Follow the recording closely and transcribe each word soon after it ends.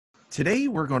Today,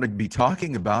 we're going to be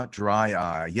talking about dry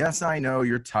eye. Yes, I know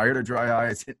you're tired of dry eye.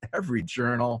 It's in every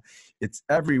journal. It's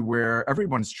everywhere.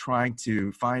 Everyone's trying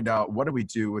to find out what do we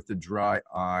do with the dry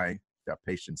eye that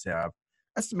patients have.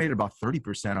 Estimated about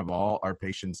 30% of all our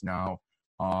patients now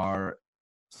are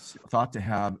thought to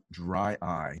have dry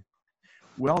eye.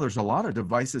 Well, there's a lot of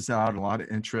devices out, a lot of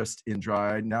interest in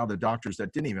dry eye. Now the doctors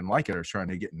that didn't even like it are trying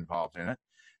to get involved in it.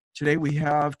 Today, we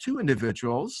have two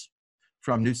individuals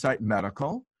from NuSight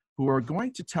Medical who are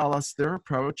going to tell us their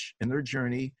approach and their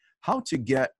journey, how to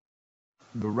get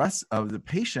the rest of the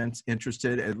patients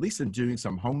interested, at least in doing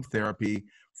some home therapy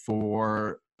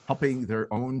for helping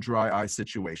their own dry eye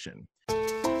situation.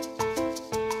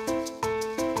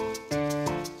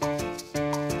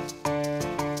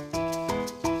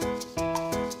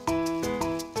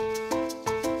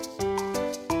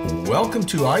 Welcome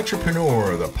to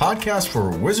Eyetrepreneur, the podcast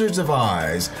for Wizards of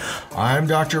Eyes. I'm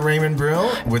Dr. Raymond Brill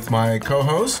with my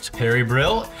co-host, Harry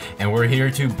Brill, and we're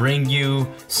here to bring you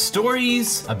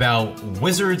stories about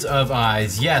Wizards of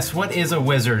Eyes. Yes, what is a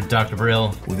wizard, Dr.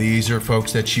 Brill? Well, these are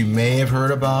folks that you may have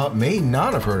heard about, may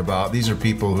not have heard about. These are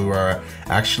people who are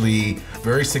actually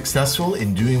very successful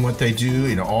in doing what they do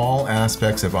in all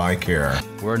aspects of eye care.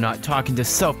 We're not talking to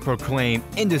self-proclaimed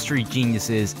industry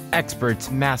geniuses,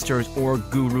 experts, masters, or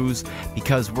gurus,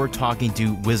 because we're talking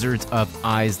to Wizards of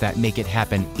Eyes that make it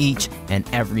happen each and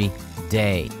every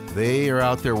day. They are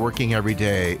out there working every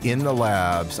day in the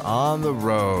labs, on the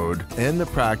road, in the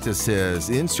practices,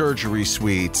 in surgery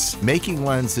suites, making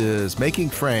lenses,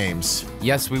 making frames.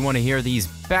 Yes, we want to hear these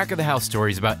back-of-the-house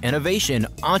stories about innovation,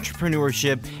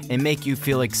 entrepreneurship, and make you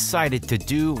feel excited to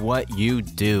do what you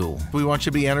do. We want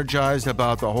you to be energized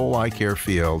about the whole eye care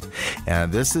field.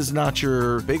 And this is not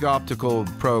your big optical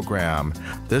program.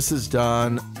 This is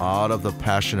done out of the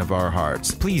passion of our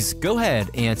hearts. Please go ahead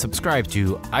and subscribe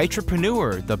to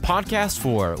Eyetrepreneur, the podcast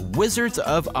for Wizards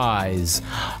of Eyes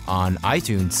on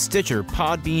iTunes, Stitcher,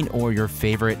 Podbean, or your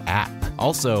favorite app.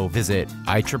 Also, visit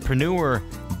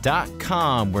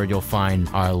Eyetrepreneur.com, where you'll find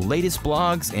our latest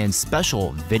blogs and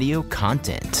special video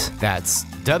content. That's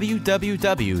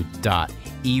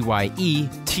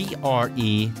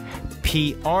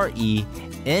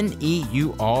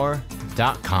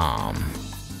www.eyetrepreneur.com.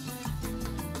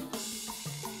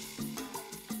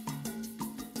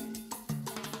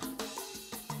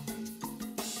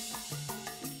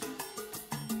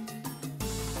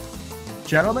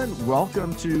 Gentlemen,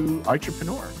 welcome to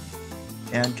Eyetrepreneur.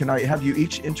 And can I have you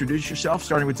each introduce yourself,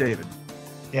 starting with David?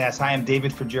 Yes, I am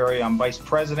David Frigerio. I'm Vice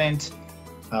President,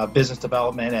 Business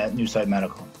Development at NuSight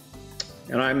Medical.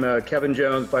 And I'm Kevin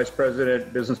Jones, Vice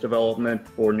President, Business Development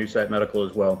for NuSight Medical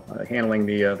as well, handling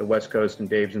the West Coast, and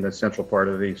Dave's in the central part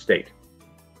of the state.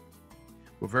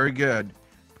 Well, very good.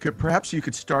 Perhaps you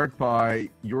could start by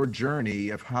your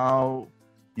journey of how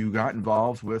you got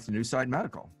involved with NuSight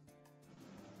Medical.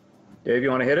 Dave,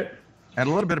 you want to hit it? And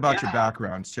a little bit about your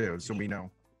backgrounds too, so we know.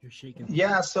 You're shaking.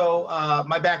 Yeah, so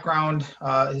my background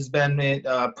has been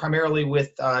primarily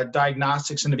with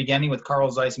diagnostics in the beginning with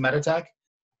Carl Zeiss Meditech.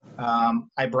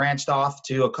 I branched off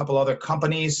to a couple other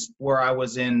companies where I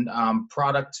was in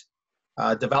product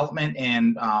development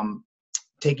and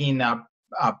taking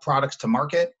products to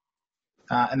market.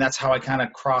 And that's how I kind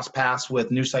of crossed paths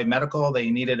with NuSight Medical. They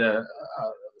needed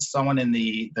someone in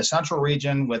the central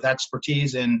region with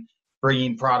expertise in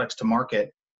bringing products to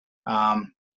market. I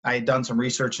had done some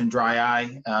research in dry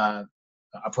eye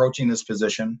approaching this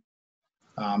position,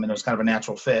 and it was kind of a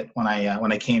natural fit when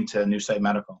I came to NuSight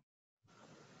Medical.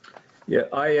 Yeah,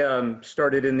 I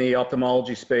started in the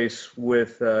ophthalmology space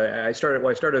with, I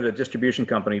started a distribution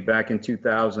company back in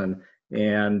 2000,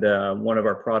 and one of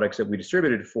our products that we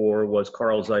distributed for was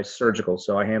Carl Zeiss Surgical.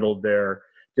 So I handled their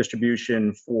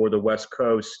distribution for the West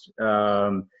Coast,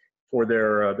 for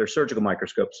their surgical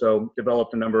microscope. So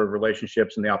developed a number of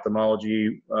relationships in the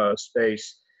ophthalmology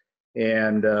space.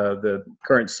 And the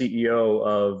current CEO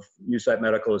of NuSight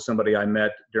Medical is somebody I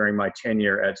met during my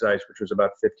tenure at Zeiss, which was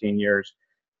about 15 years.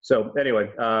 So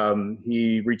anyway,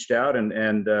 he reached out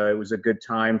and it was a good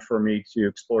time for me to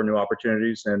explore new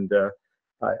opportunities. And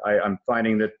I'm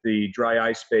finding that the dry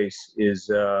eye space is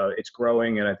it's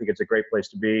growing, and I think it's a great place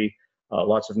to be.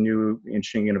 Lots of new,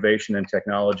 interesting innovation and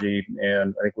technology,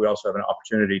 and I think we also have an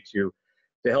opportunity to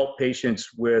help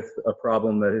patients with a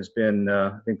problem that has been,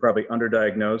 I think, probably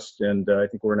underdiagnosed, and I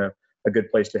think we're in a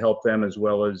good place to help them, as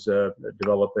well as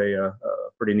develop a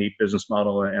pretty neat business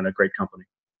model and a great company.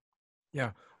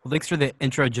 Yeah. Well, thanks for the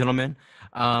intro, gentlemen.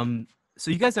 So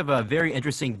you guys have a very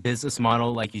interesting business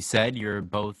model. Like you said, you're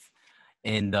both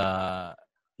in the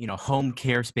home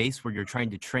care space where you're trying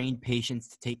to train patients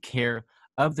to take care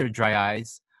of their dry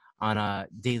eyes on a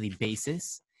daily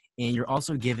basis. and you're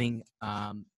also giving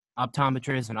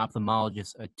optometrists and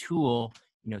ophthalmologists a tool,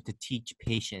 to teach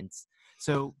patients.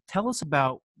 So tell us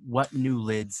about what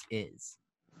NuLids is.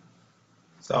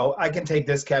 So I can take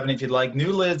this, Kevin, if you'd like.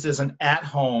 NuLids is an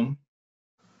at-home,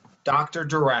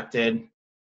 doctor-directed,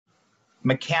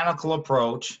 mechanical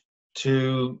approach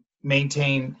to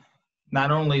maintain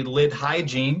not only lid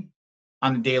hygiene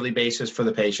on a daily basis for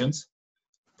the patients,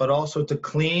 but also to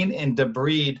clean and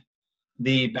debride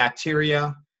the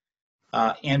bacteria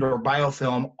and or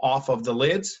biofilm off of the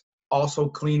lids, also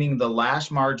cleaning the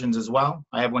lash margins as well.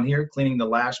 I have one here, cleaning the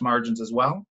lash margins as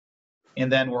well. And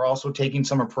then we're also taking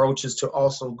some approaches to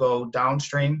also go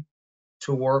downstream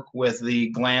to work with the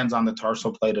glands on the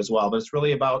tarsal plate as well. But it's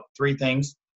really about three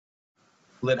things: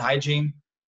 lid hygiene,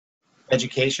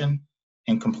 education,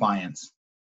 and compliance.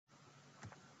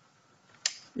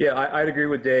 Yeah, I'd agree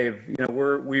with Dave.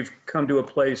 We've come to a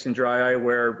place in dry eye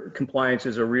where compliance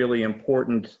is a really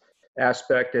important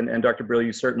aspect, and Dr. Brill,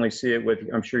 you certainly see it with,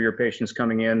 I'm sure, your patients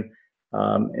coming in.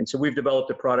 And so we've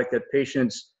developed a product that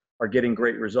patients are getting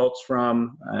great results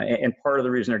from, and part of the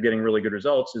reason they're getting really good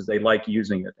results is they like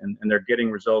using it, and they're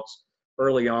getting results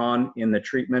early on in the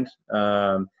treatment.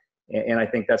 And I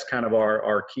think that's kind of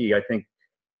our key. I think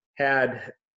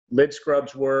had lid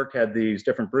scrubs work, had these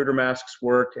different brooder masks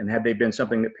worked, and had they been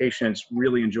something that patients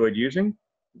really enjoyed using,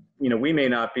 we may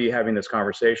not be having this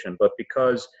conversation. But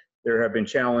because there have been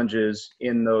challenges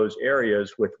in those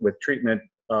areas with treatment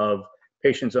of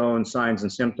patients' own signs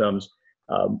and symptoms,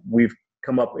 we've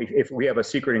come up, if we have a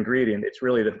secret ingredient, it's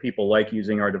really that people like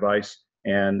using our device,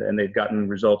 and they've gotten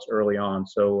results early on.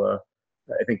 So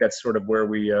I think that's sort of where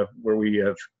we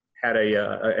have had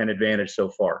an advantage so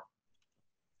far.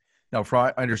 Now,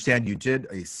 I understand you did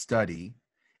a study,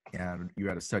 and you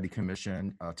had a study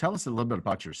commission. Tell us a little bit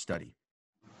about your study.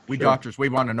 We Sure. Doctors, we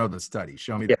want to know the study.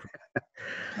 Show me.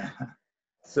 Yeah.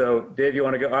 So, Dave, you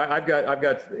want to go? I've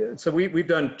got. So we've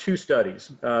done two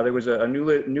studies. There was a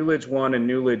NuLids 1 and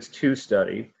NuLids 2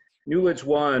 study. NuLids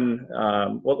 1.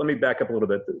 Well, let me back up a little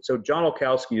bit. So John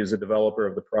Olkowski is the developer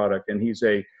of the product, and he's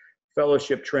a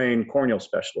fellowship-trained corneal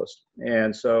specialist.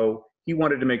 And so he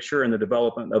wanted to make sure in the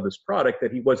development of this product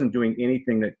that he wasn't doing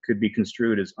anything that could be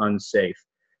construed as unsafe.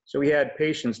 So he had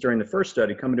patients during the first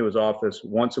study come into his office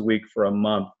once a week for a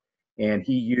month, and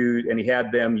he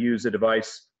had them use the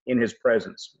device in his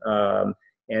presence.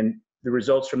 And the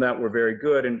results from that were very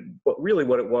good. And really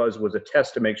what it was a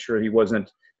test to make sure that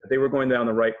they were going down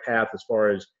the right path as far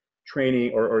as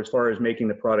training or as far as making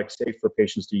the product safe for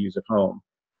patients to use at home.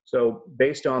 So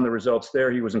based on the results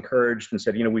there, he was encouraged and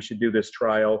said, we should do this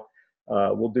trial.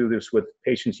 We'll do this with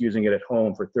patients using it at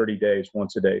home for 30 days,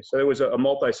 once a day. So it was a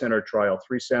multi-center trial,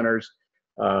 3 centers,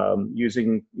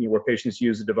 where patients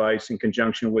use the device in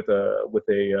conjunction with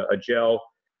a gel,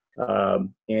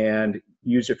 and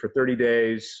used it for 30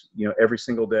 days, every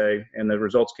single day. And the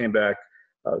results came back.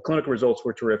 Clinical results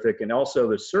were terrific. And also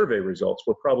the survey results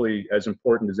were probably as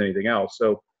important as anything else.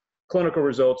 So clinical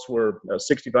results were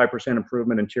 65%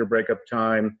 improvement in tear breakup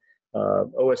time.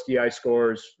 OSDI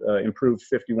scores improved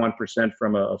 51%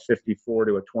 from a 54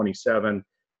 to a 27.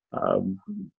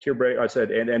 Tear break, I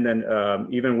said, and then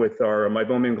even with our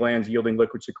meibomian glands yielding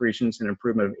liquid secretions, an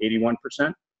improvement of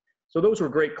 81%. So those were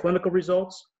great clinical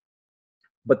results.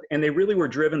 And they really were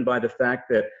driven by the fact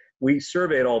that we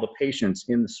surveyed all the patients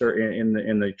in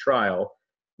the trial,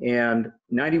 and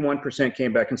 91%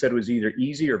 came back and said it was either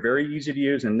easy or very easy to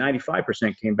use, and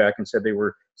 95% came back and said they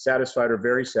were satisfied or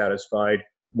very satisfied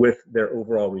with their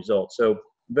overall results. So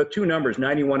the two numbers,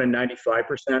 91 and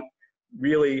 95%,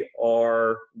 really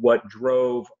are what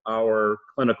drove our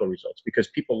clinical results, because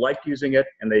people liked using it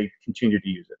and they continued to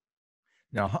use it.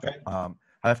 Now,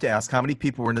 I have to ask, how many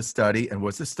people were in the study, and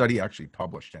was this study actually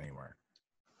published anywhere?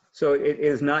 So it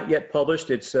is not yet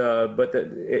published. It's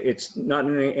it's not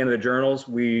in any of the journals.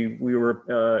 We were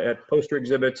at poster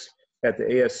exhibits at the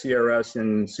ASCRS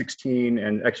in 16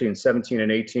 and actually in 17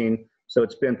 and 18. So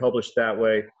it's been published that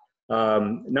way.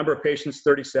 Number of patients,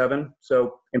 37.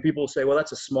 And people will say, well,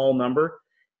 that's a small number.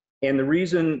 And the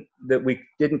reason that we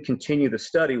didn't continue the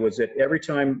study was that every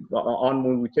time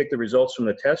when we take the results from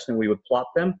the test and we would plot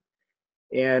them,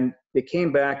 and they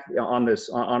came back on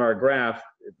our graph,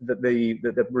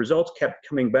 the results kept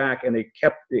coming back, and it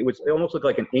almost looked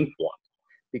like an ink blot,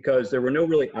 because there were no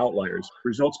really outliers.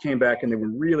 Results came back and they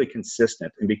were really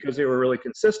consistent. And because they were really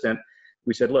consistent,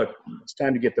 we said, look, it's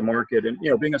time to get to market. And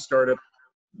being a startup,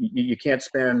 you can't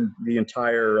spend the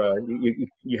entire,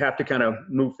 you have to kind of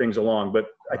move things along. But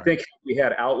I think we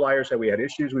had outliers, that we had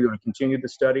issues, we would have continued the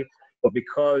study. But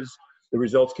because the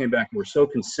results came back and were so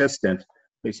consistent,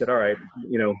 they said, all right,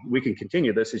 we can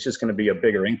continue this. It's just going to be a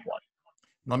bigger ink blot.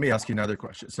 Let me ask you another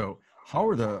question. So how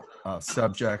are the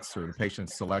subjects or the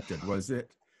patients selected? Was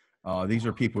it, these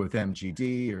are people with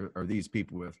MGD, or are these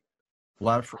people with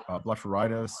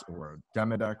blepharitis or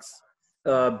Demodex?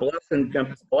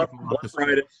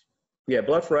 Blepharitis, yeah,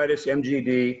 blepharitis,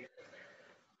 MGD,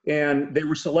 and they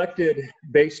were selected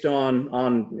based on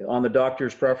the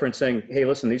doctor's preference, saying, "Hey,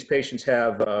 listen, these patients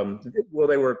have well,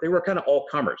 they were kind of all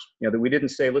comers. You know, that we didn't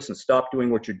say, listen, stop doing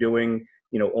what you're doing.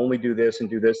 You know, only do this and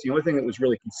do this." The only thing that was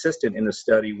really consistent in the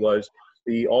study was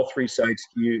all three sites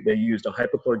they used a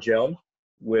hypochlor gel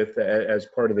with as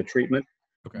part of the treatment,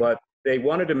 Okay. but they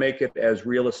wanted to make it as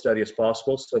real a study as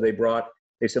possible. So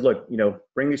they said, look, you know,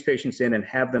 bring these patients in and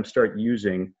have them start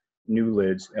using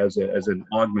NuLids as an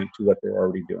augment to what they're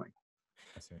already doing.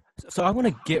 So I want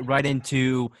to get right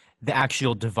into the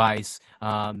actual device.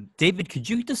 David, could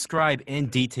you describe in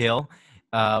detail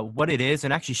what it is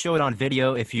and actually show it on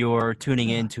video if you're tuning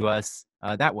in to us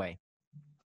that way?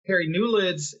 Harry,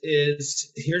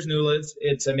 here's NuLids.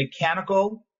 It's a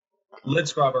mechanical lid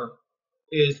scrubber,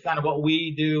 is kind of what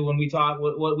we do when we talk,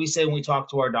 what we say when we talk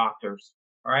to our doctors,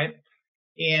 all right?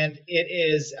 And it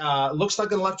is looks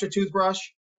like an electric toothbrush,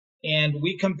 and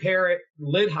we compare it,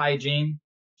 lid hygiene,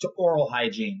 to oral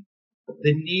hygiene.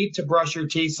 The need to brush your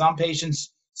teeth. Some patients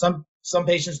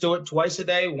do it twice a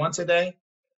day, once a day.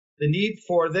 The need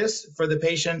for this for the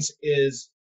patients is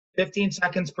 15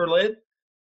 seconds per lid,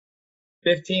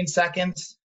 15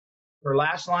 seconds per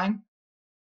lash line,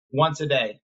 once a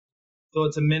day. So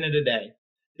it's a minute a day.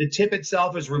 The tip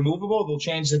itself is removable. They'll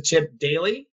change the tip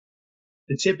daily.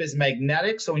 The tip is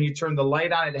magnetic, so when you turn the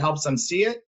light on, it helps them see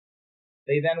it.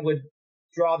 They then would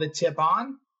draw the tip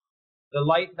on. The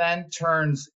light then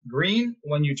turns green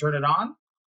when you turn it on. I'm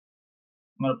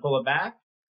going to pull it back.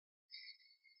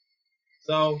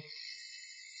 So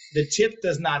the tip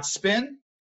does not spin.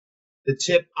 The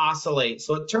tip oscillates.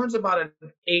 So it turns about an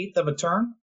eighth of a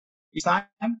turn each time,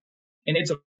 and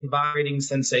it's a vibrating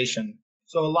sensation.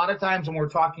 So a lot of times when we're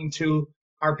talking to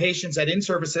our patients at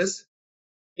in-services,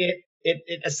 it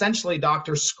essentially,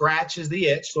 doctor scratches the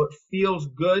itch, so it feels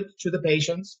good to the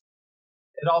patients.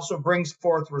 It also brings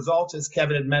forth results, as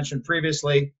Kevin had mentioned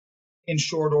previously, in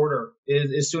short order.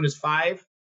 As soon as 5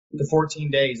 to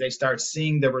 14 days, they start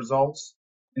seeing the results,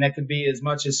 and that could be as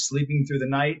much as sleeping through the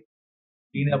night,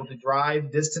 being able to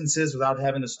drive distances without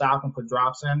having to stop and put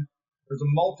drops in. There's a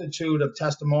multitude of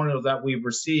testimonials that we've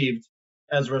received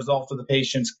as a result of the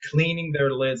patients cleaning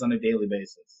their lids on a daily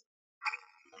basis.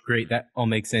 Great, that all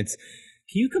makes sense.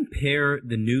 Can you compare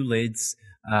the NuLids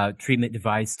treatment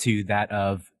device to that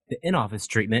of the in-office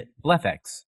treatment,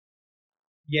 BlephX?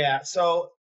 Yeah, so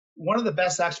one of the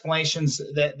best explanations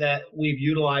that we've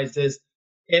utilized is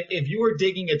if you were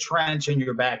digging a trench in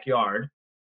your backyard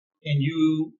and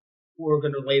you were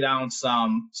going to lay down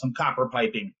some copper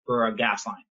piping for a gas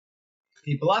line,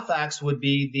 the BlephX would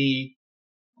be the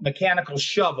mechanical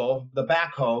shovel, the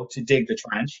backhoe to dig the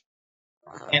trench,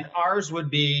 and ours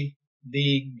would be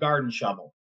the garden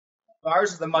shovel.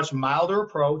 Ours is a much milder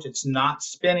approach. It's not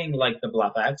spinning like the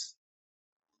BlephX,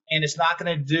 and it's not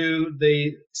going to do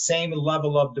the same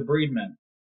level of debridement.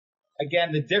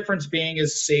 Again, the difference being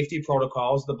is safety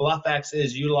protocols. The BlephX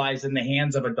is utilized in the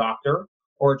hands of a doctor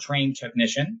or a trained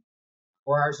technician,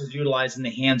 or ours is utilized in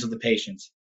the hands of the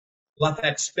patients.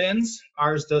 BlephX spins.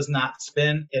 Ours does not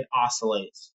spin. It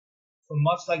oscillates. So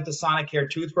much like the Sonicare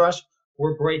toothbrush,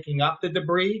 we're breaking up the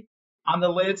debris on the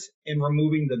lids and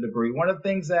removing the debris. One of the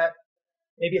things that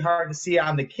may be hard to see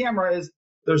on the camera is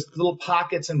there's little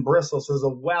pockets and bristles. So there's a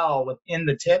well within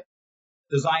the tip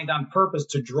designed on purpose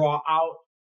to draw out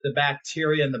the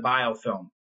bacteria and the biofilm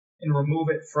and remove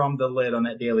it from the lid on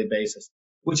that daily basis,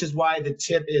 which is why the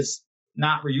tip is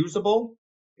not reusable.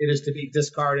 It is to be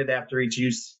discarded after each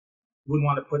use. We wouldn't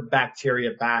want to put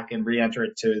bacteria back and re-enter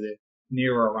it to the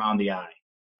near or around the eye.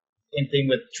 Same thing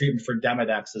with treatment for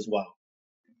Demodex as well.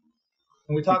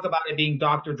 When we talk about it being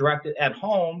doctor-directed at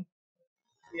home,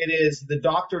 it is the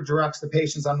doctor directs the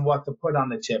patients on what to put on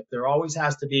the tip. There always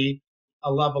has to be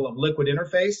a level of liquid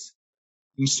interface.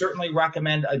 We certainly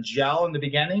recommend a gel in the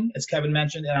beginning. As Kevin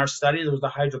mentioned, in our study, there was the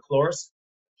hydrochlorous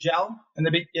gel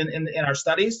in our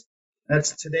studies.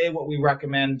 That's today what we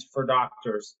recommend for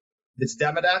doctors. If it's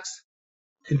Demodex,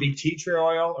 could be tea tree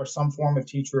oil or some form of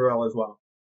tea tree oil as well.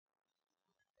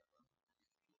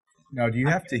 Now, do you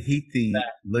have to heat the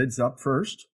lids up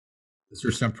first? Is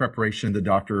there some preparation the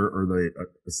doctor or the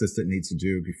assistant needs to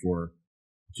do before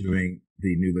doing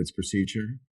the NuLids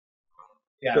procedure?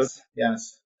 Yes.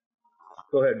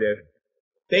 Go ahead, Dave.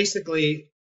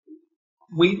 Basically,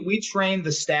 we train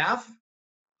the staff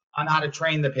on how to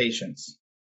train the patients.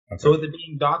 Okay. So with it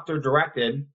being doctor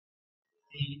directed,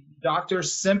 The doctor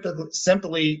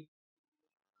simply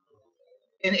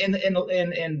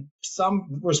in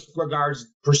some regards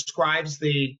prescribes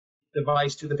the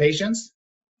device to the patients,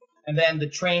 and then the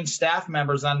trained staff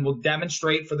members then will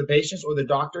demonstrate for the patients, or the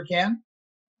doctor can.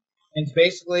 And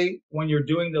basically, when you're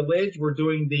doing the lids, we're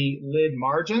doing the lid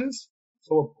margins.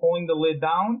 So we're pulling the lid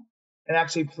down and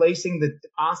actually placing the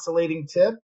oscillating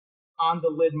tip on the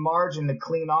lid margin to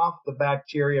clean off the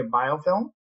bacteria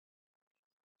biofilm.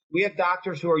 We have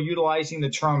doctors who are utilizing the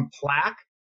term plaque,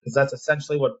 because that's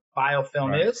essentially what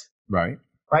biofilm is. Right.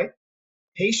 Right?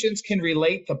 Patients can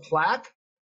relate to plaque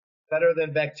better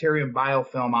than bacterium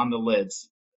biofilm on the lids.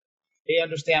 They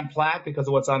understand plaque because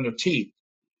of what's on their teeth.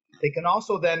 They can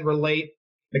also then relate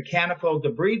mechanical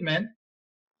debridement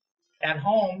at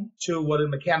home to what a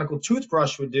mechanical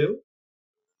toothbrush would do.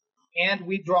 And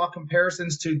we draw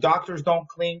comparisons to dentists don't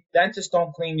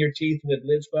clean your teeth with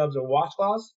lid scrubs or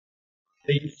washcloths.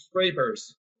 They use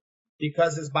scrapers.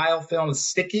 Because this biofilm is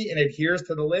sticky and adheres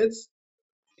to the lids,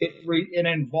 it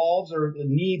involves or it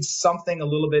needs something a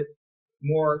little bit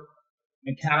more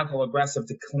mechanical aggressive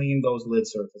to clean those lid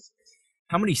surfaces.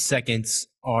 How many seconds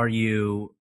are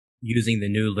you using the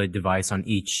NuLid device on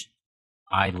each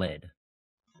eyelid?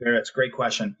 That's a great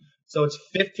question. So it's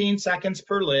 15 seconds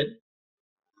per lid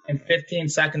and 15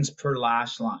 seconds per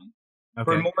lash line. Okay.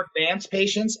 For more advanced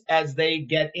patients, as they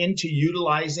get into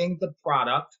utilizing the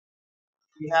product,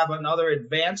 we have another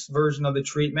advanced version of the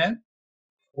treatment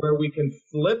where we can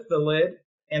flip the lid,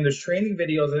 and there's training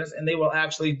videos in this, and they will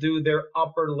actually do their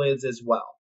upper lids as well.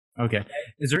 Okay.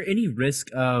 Is there any risk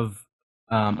of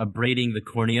abrading the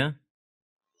cornea?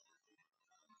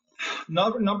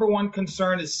 Number one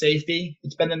concern is safety.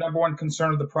 It's been the number one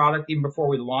concern of the product even before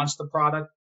we launched the product.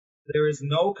 There is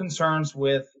no concerns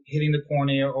with hitting the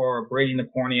cornea or abrading the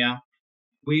cornea.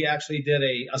 We actually did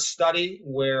a study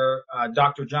where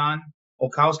Dr. John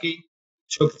Olkowski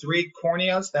took 3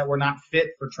 corneas that were not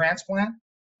fit for transplant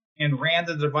and ran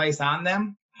the device on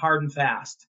them hard and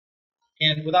fast.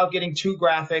 And without getting too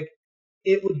graphic,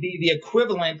 it would be the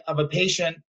equivalent of a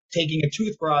patient taking a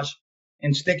toothbrush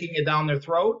and sticking it down their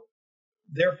throat,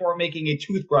 therefore making a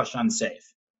toothbrush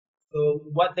unsafe. So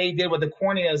what they did with the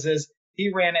corneas is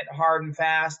he ran it hard and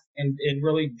fast and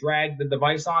really dragged the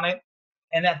device on it.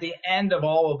 And at the end of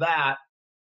all of that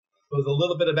was a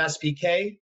little bit of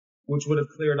SPK, which would have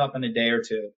cleared up in a day or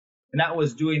two. And that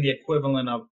was doing the equivalent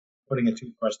of putting a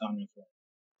toothbrush down your throat.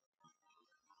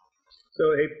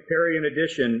 So, hey, Perry, in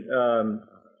addition,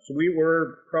 so we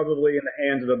were probably in the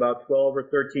hands of about 12 or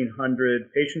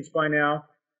 1,300 patients by now.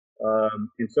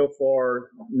 And so far,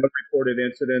 no reported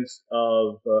incidents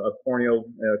of corneal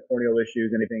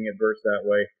issues, anything adverse that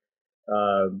way.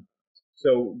 And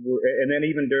then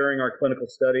even during our clinical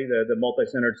study, the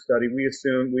multi-centered study, we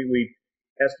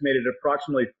estimated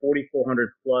approximately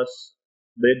 4,400 plus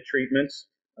lid treatments.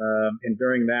 And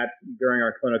during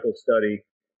our clinical study,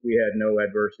 we had no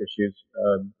adverse issues,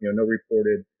 no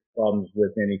reported problems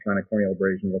with any kind of corneal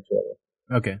abrasion whatsoever.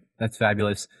 Okay, that's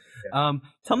fabulous. Yeah.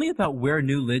 Tell me about where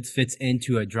NuLids fits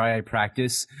into a dry eye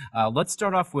practice. Let's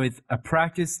start off with a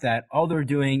practice that all they're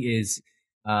doing is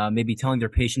maybe telling their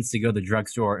patients to go to the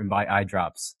drugstore and buy eye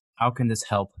drops. How can this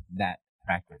help that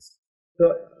practice?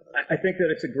 So I think that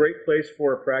it's a great place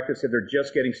for a practice if they're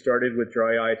just getting started with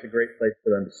dry eye. It's a great place for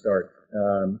them to start.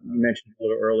 You mentioned a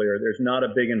little earlier, there's not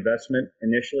a big investment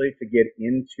initially to get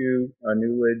into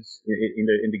NuLids,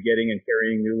 into getting and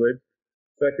carrying NuLids.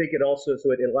 So I think it allows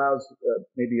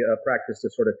maybe a practice to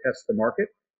sort of test the market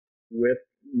with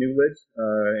NuLids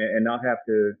and not have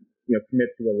to commit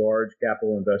to a large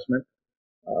capital investment.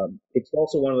 It's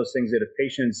also one of those things that if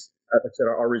patients, like I said,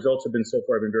 our results have been so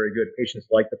far been very good. Patients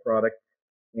like the product,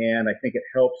 and I think it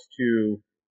helps to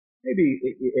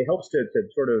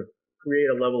sort of create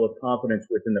a level of confidence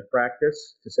within the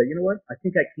practice to say, you know what, I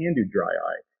think I can do dry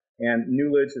eye, and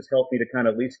NuLids has helped me to kind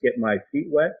of at least get my feet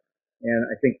wet. And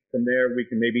I think from there, we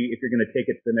can maybe, if you're going to take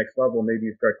it to the next level, maybe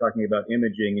you start talking about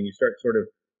imaging and you start sort of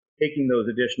taking those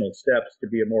additional steps to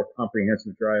be a more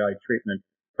comprehensive dry eye treatment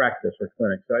practice or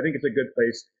clinic. So I think it's a good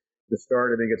place to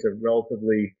start. I think it's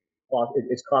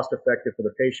it's cost effective for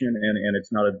the patient and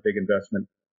it's not a big investment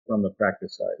from the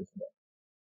practice side as well.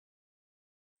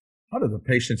 How do the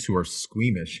patients who are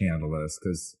squeamish handle this?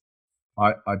 Because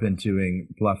I've been doing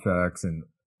BlephX and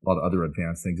a lot of other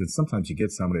advanced things, and sometimes you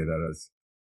get somebody that is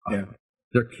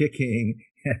they're kicking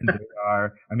and they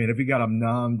are, I mean, if you got them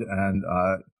numbed and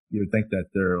you would think that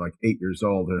they're like 8 years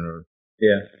old and are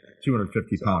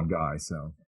 250-pound guy.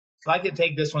 So I could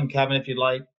take this one, Kevin, if you'd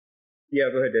like. Yeah,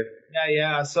 go ahead, Dave.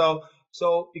 Yeah. So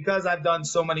because I've done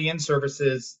so many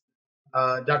in-services,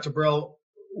 Dr. Brill,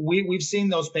 we've seen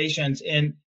those patients,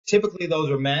 and Typically, those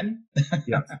are men.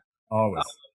 Yes, always.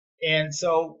 And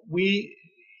so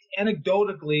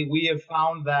anecdotally, we have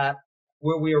found that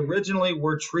where we originally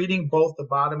were treating both the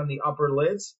bottom and the upper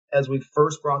lids as we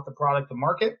first brought the product to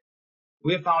market,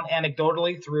 we have found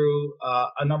anecdotally through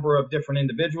a number of different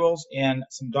individuals and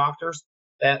some doctors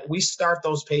that we start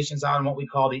those patients out in what we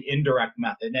call the indirect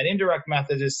method. And that indirect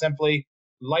method is simply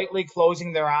lightly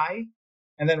closing their eye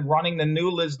and then running the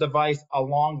NuLids device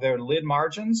along their lid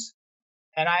margins.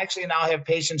 And I actually now have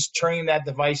patients turning that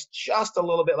device just a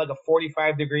little bit like a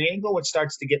 45-degree angle, which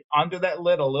starts to get under that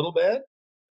lid a little bit.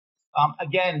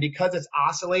 Again, because it's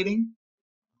oscillating,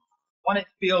 one, it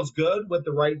feels good with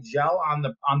the right gel on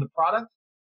the product,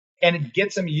 and it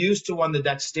gets them used to the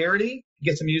dexterity,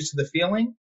 gets them used to the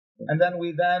feeling, and then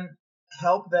we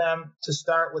help them to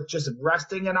start with just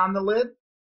resting it on the lid,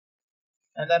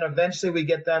 and then eventually we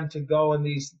get them to go in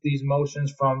these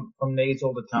motions from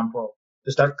nasal to temporal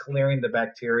to start clearing the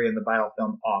bacteria and the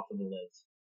biofilm off of the lids.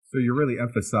 So you're really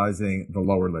emphasizing the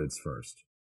lower lids first.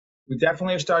 We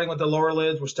definitely are starting with the lower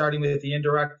lids. We're starting with the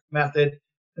indirect method.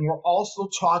 And we're also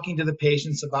talking to the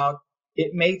patients about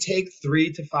it may take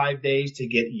 3 to 5 days to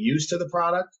get used to the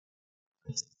product.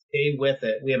 Stay with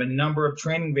it. We have a number of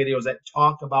training videos that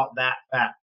talk about that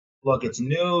fact. Look, it's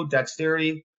new,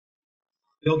 dexterity.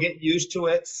 You'll get used to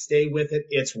it. Stay with it.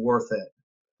 It's worth it.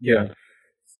 Yeah.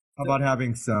 How about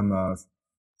having some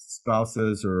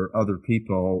spouses or other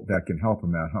people that can help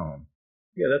them at home?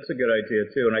 Yeah, that's a good idea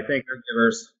too. And I think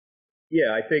caregivers.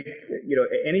 Yeah, I think,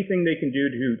 anything they can do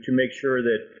to make sure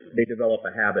that they develop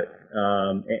a habit.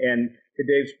 And to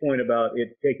Dave's point about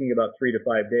it taking about 3 to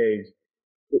 5 days,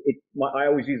 I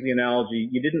always use the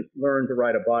analogy, you didn't learn to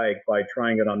ride a bike by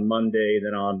trying it on Monday,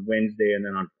 then on Wednesday, and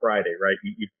then on Friday, right?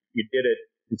 You did it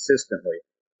consistently.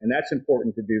 And that's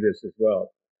important to do this as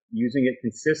well. Using it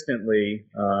consistently,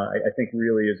 I think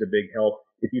really is a big help.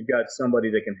 If you've got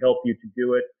somebody that can help you to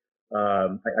do it,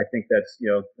 I think that's,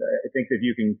 I think that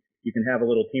you can have a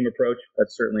little team approach. That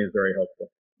certainly is very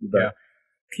helpful. Yeah.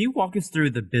 Can you walk us through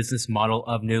the business model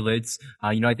of NuLids?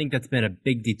 I think that's been a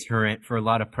big deterrent for a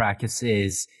lot of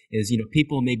practices is,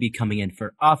 people may be coming in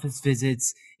for office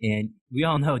visits, and we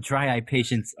all know dry eye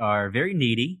patients are very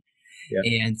needy.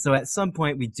 Yeah. And so at some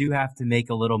point we do have to make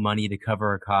a little money to cover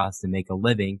our costs and make a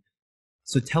living.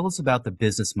 So tell us about the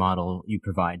business model you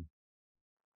provide.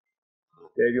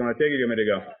 Dave, you want to take it or you want me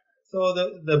to go? So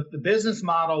the business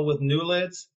model with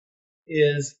NuLids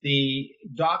is the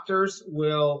doctors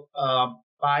will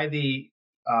buy the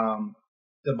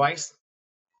device,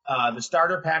 the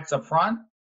starter packs up front,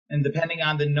 and depending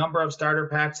on the number of starter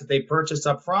packs that they purchase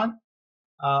up front,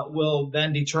 will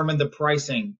then determine the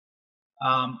pricing.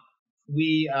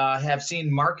 We have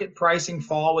seen market pricing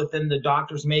fall within the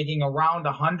doctors making around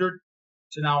 $100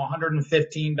 to now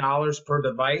 $115 per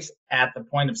device at the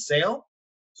point of sale.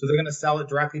 So they're going to sell it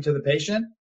directly to the patient.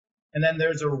 And then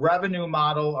there's a revenue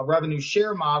model, a revenue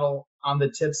share model on the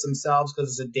tips themselves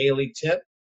because it's a daily tip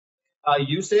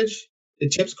usage. The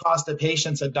tips cost the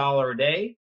patients $1 a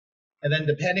day. And then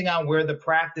depending on where the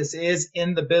practice is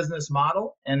in the business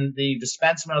model and the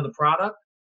dispensement of the product,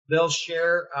 they'll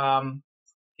share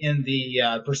in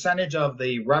the percentage of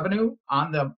the revenue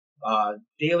on the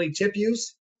daily tip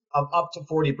use of up to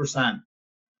 40%.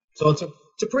 So it's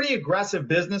a pretty aggressive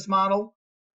business model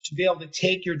to be able to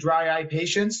take your dry eye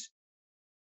patients,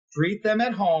 treat them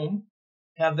at home,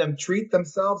 have them treat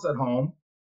themselves at home,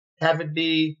 have it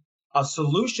be a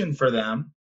solution for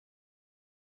them,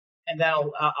 and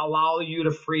that'll allow you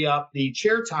to free up the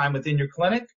chair time within your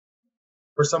clinic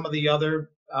for some of the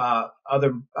other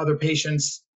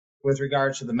patients with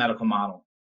regards to the medical model.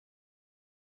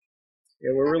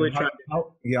 Yeah, we're really trying.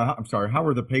 I'm sorry. How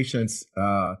are the patients?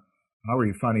 How are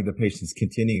you finding the patients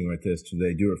continuing with this? Do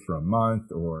they do it for a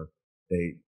month, or do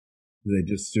they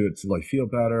just do it till they feel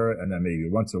better, and then maybe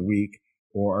once a week,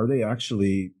 or are they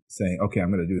actually saying, "Okay,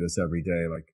 I'm going to do this every day,"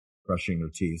 like brushing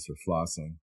their teeth or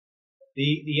flossing?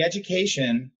 The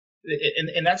education,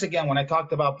 and that's again when I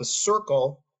talked about the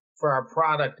circle for our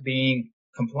product being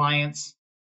compliance,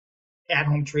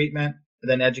 at-home treatment, and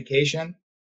then education.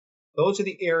 Those are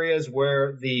the areas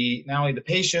where not only the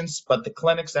patients but the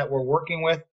clinics that we're working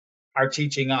with are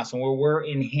teaching us, and where we're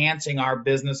enhancing our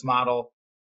business model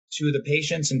to the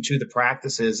patients and to the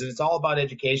practices. And it's all about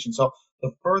education. So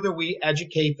the further we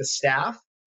educate the staff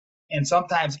and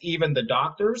sometimes even the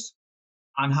doctors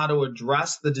on how to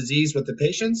address the disease with the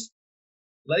patients,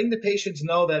 letting the patients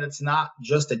know that it's not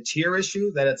just a tear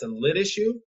issue, that it's a lid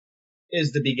issue,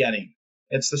 is the beginning.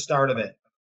 It's the start of it.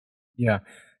 Yeah.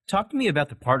 Talk to me about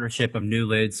the partnership of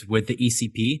NuLids with the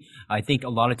ECP. I think a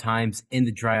lot of times in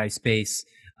the dry eye space,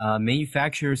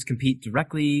 manufacturers compete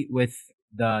directly with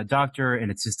the doctor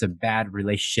and it's just a bad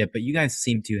relationship, but you guys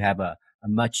seem to have a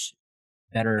much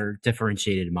better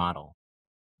differentiated model.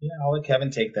 Yeah, I'll let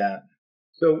Kevin take that.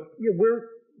 So we're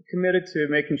committed to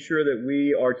making sure that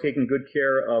we are taking good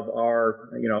care of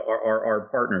our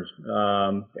partners,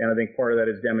 and I think part of that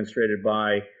is demonstrated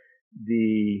by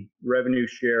the revenue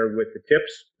share with the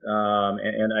tips,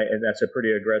 and that's a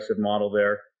pretty aggressive model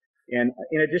there. And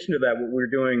in addition to that, what we're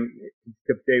doing,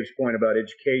 to Dave's point about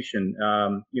education,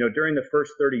 during the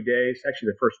first 30 days, actually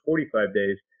the first 45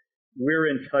 days, we're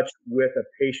in touch with a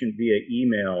patient via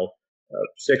email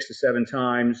 6 to 7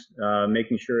 times,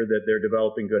 making sure that they're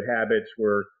developing good habits.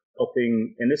 We're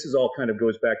helping, and this is all kind of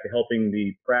goes back to helping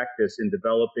the practice in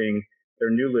developing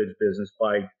their NuLids business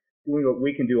by doing what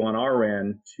we can do on our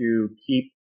end to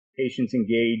keep patients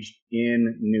engaged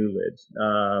in NuLids,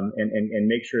 and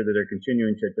make sure that they're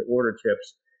continuing to order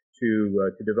tips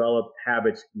to develop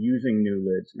habits using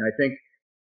NuLids. And I think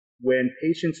when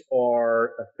patients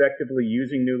are effectively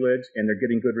using NuLids and they're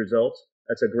getting good results,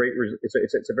 that's a great.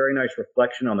 It's a very nice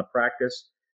reflection on the practice,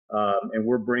 and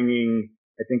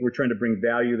I think we're trying to bring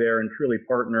value there and truly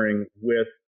partnering with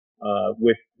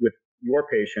your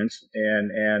patients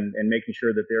and making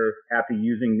sure that they're happy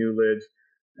using NuLids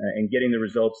and getting the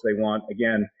results they want.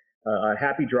 Again, a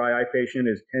happy dry eye patient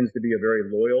tends to be a very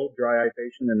loyal dry eye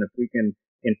patient, and if we can,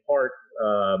 in part,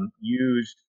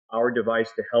 use our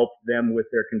device to help them with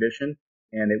their condition,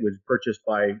 and it was purchased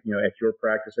by at your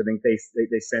practice, I think they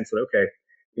sense that okay,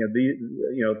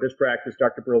 this practice,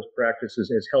 Dr. Burrell's practice,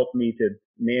 has helped me to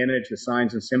manage the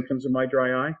signs and symptoms of my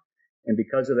dry eye. And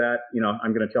because of that,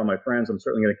 I'm going to tell my friends, I'm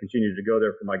certainly going to continue to go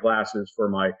there for my glasses, for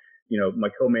my, my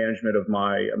co-management of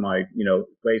my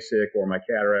LASIK or my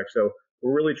cataract. So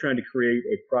we're really trying to create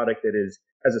a product that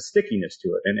has a stickiness to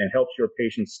it and helps your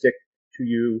patients stick to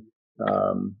you,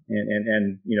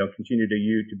 and continue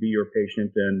to be your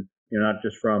patient, and not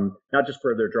just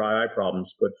for their dry eye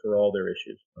problems, but for all their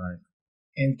issues. Right.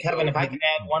 And Kevin, if I can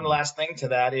add one last thing to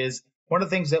that, is one of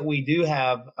the things that we do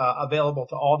have available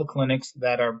to all the clinics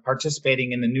that are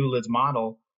participating in the NuLids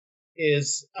model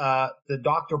is the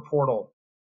doctor portal,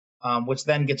 which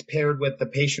then gets paired with the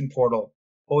patient portal.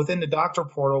 But within the doctor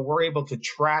portal, we're able to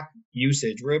track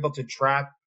usage. We're able to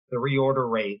track the reorder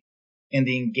rate and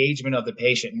the engagement of the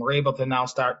patient. We're able to now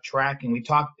start tracking. We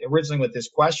talked originally with this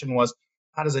question was,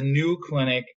 how does a new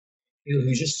clinic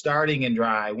who's just starting in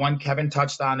dry, one Kevin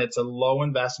touched on, it's a low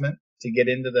investment to get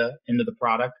into the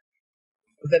product.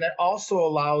 But then it also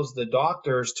allows the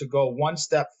doctors to go one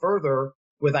step further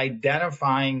with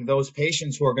identifying those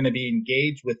patients who are going to be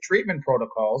engaged with treatment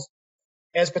protocols,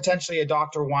 as potentially a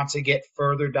doctor wants to get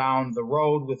further down the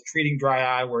road with treating dry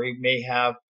eye, where he may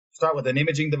start with an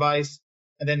imaging device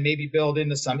and then maybe build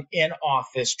into some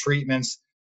in-office treatments,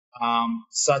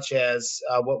 such as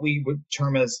what we would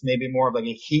term as maybe more of like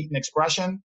a heat and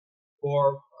expression,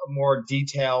 or a more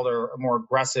detailed or a more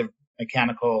aggressive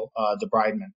mechanical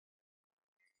debridement.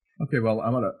 Okay, well,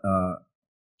 I'm going to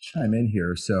chime in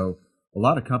here. So a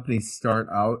lot of companies start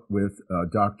out with a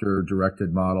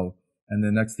doctor-directed model, and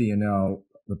the next thing you know,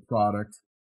 the product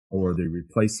or the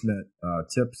replacement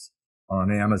tips are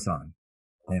on Amazon.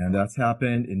 And that's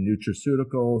happened in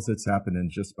nutraceuticals. It's happened in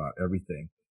just about everything.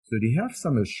 So do you have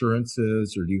some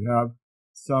assurances, or do you have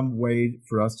some way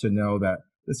for us to know that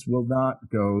this will not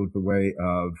go the way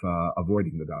of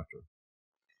avoiding the doctor?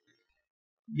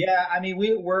 Yeah, I mean,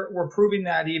 we're proving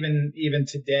that even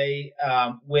today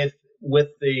with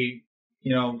the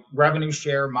revenue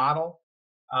share model.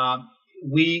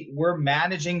 We're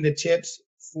managing the tips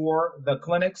for the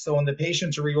clinic. So when the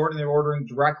patients are reordering, they're ordering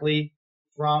directly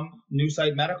from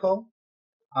NuSight Medical.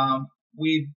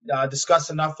 We've discussed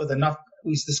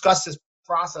this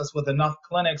process with enough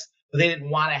clinics, but they didn't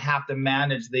want to have to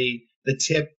manage the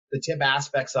tip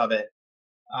aspects of it.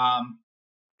 How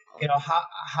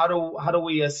do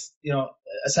we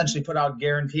essentially put out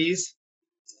guarantees?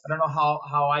 I don't know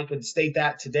how I could state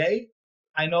that today.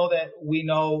 I know that we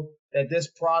know that this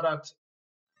product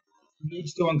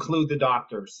needs to include the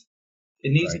doctors.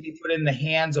 It needs to be put in the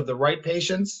hands of the right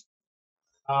patients.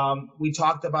 We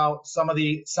talked about some of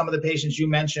the patients you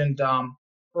mentioned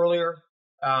earlier.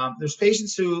 There's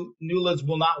patients who NuLids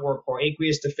will not work for,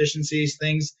 aqueous deficiencies,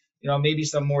 things, maybe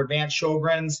some more advanced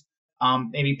Sjogren's,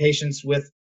 maybe patients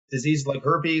with diseases like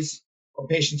herpes, or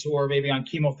patients who are maybe on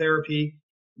chemotherapy,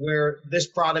 where this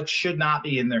product should not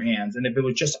be in their hands. And if it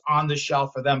was just on the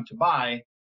shelf for them to buy,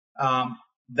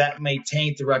 that may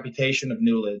taint the reputation of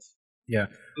NuLids. Yeah.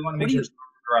 We want to make sure it's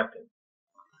corrected.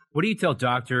 What do you tell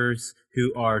doctors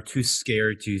who are too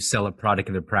scared to sell a product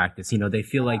in their practice? They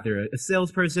feel like they're a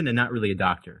salesperson and not really a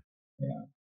doctor. Yeah.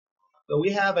 So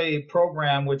we have a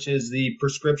program which is the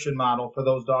prescription model for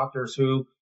those doctors who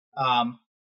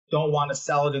don't want to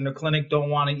sell it in their clinic, don't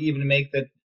want to even make the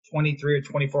 $2,300 or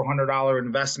 $2,400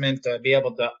 investment to be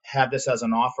able to have this as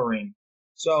an offering.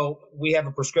 So we have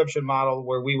a prescription model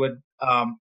where we would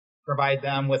provide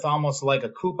them with almost like a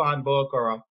coupon book or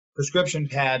a prescription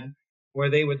pad where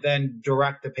they would then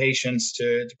direct the patients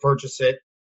to purchase it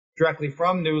directly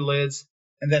from NuLids,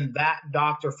 and then that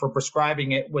doctor for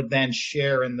prescribing it would then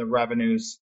share in the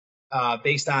revenues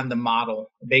based on the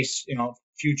model,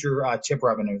 future tip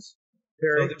revenues.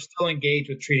 Perry, So they're still engaged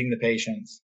with treating the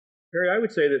patients. Perry, I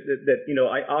would say that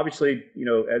I obviously,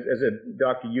 as a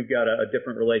doctor, you've got a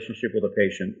different relationship with a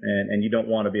patient, and you don't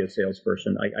want to be a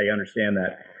salesperson. I understand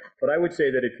that. But I would say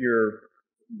that if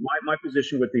my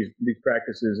position with these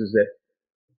practices is that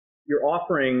you're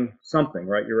offering something,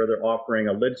 right? You're either offering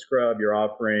a lid scrub, you're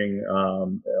offering, a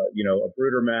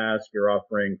brooder mask, you're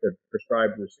offering to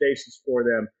prescribe Restasis for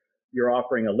them, you're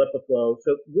offering a LipiFlow.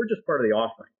 So we're just part of the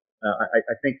offering.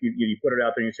 I think you put it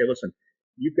out there and you say, listen,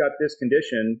 you've got this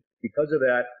condition. Because of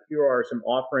that, here are some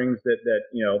offerings that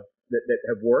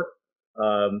have worked.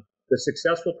 The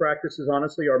successful practices,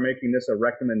 honestly, are making this a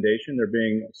recommendation. They're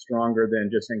being stronger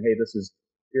than just saying, hey,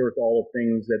 here's all the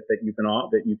things that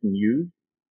you can use.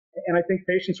 And I think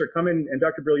patients are coming, and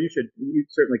Dr. Brill, you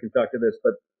certainly can talk to this,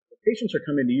 but patients are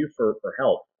coming to you for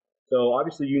help. So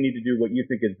obviously you need to do what you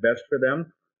think is best for them.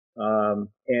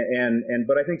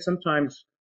 But I think sometimes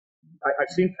I've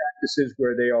seen practices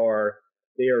where they are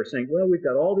saying, well, we've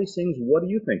got all these things. What do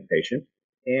you think, patient?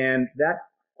 And that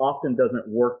often doesn't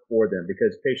work for them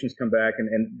because patients come back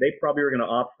and they probably are going to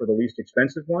opt for the least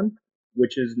expensive one,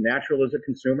 which is natural as a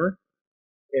consumer.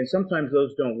 And sometimes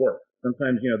those don't work.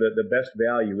 Sometimes, the best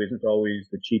value isn't always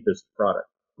the cheapest product.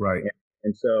 Right.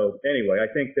 And so anyway, I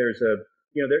think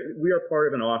we are part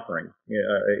of an offering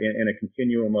in a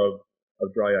continuum of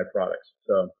dry eye products.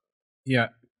 So. Yeah.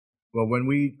 Well, when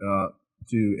we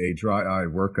do a dry eye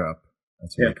workup,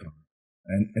 that's what we call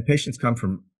it, and patients come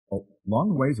from a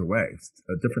long ways away,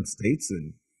 different states.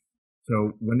 And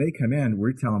so when they come in,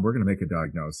 we tell them we're going to make a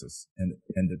diagnosis and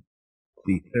the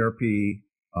therapy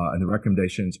and the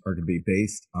recommendations are going to be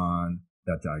based on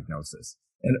that diagnosis.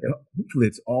 And hopefully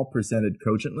it's all presented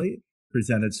cogently,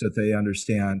 presented so that they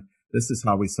understand this is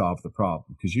how we solve the problem.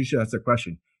 Because usually that's the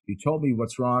question. You told me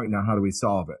what's wrong. Now how do we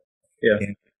solve it? Yeah.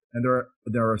 And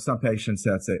there are some patients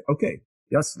that say, okay,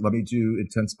 yes, let me do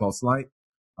intense pulse light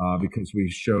because we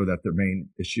show that the main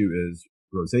issue is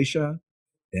rosacea,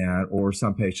 or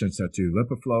some patients that do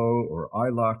LipiFlow or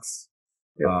iLux.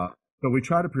 But we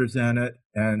try to present it,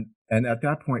 and at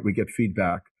that point we get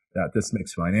feedback that this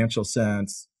makes financial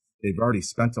sense. They've already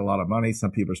spent a lot of money. Some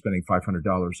people are spending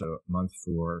 $500 a month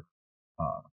for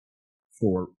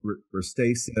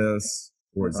Restasis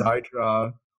or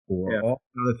Xiidra or all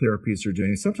the other therapies they're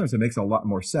doing. Sometimes it makes a lot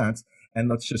more sense, and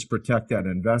let's just protect that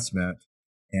investment.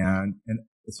 And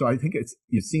so I think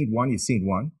you've seen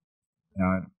one.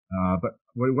 But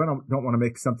we don't want to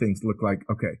make some things look like,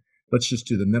 okay, let's just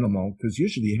do the minimal, because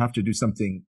usually you have to do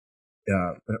something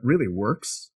that really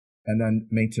works, and then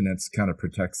maintenance kind of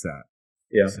protects that.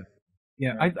 Yeah. So,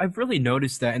 I've really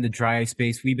noticed that in the dry eye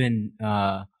space, we've been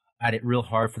at it real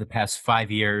hard for the past 5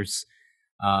 years.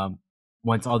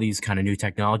 Once all these kind of new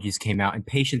technologies came out, and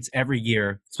patients every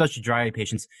year, especially dry eye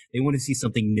patients, they want to see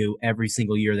something new every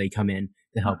single year they come in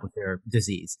to help with their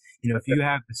disease. If you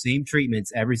have the same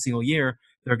treatments every single year,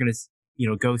 they're going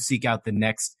to, go seek out the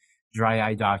next dry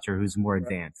eye doctor who's more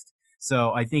advanced.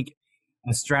 So I think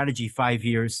a strategy, 5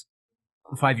 year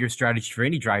strategy for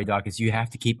any dry eye doc is you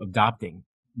have to keep adopting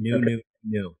new.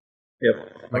 Yep.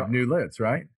 like NuLids,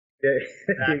 right? Yeah.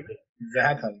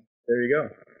 Exactly. There you go.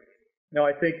 No,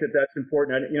 I think that's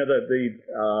important.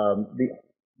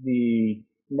 The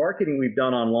marketing we've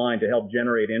done online to help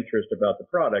generate interest about the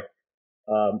product,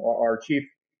 our chief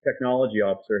technology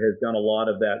officer has done a lot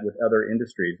of that with other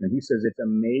industries, and he says it's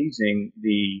amazing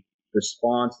the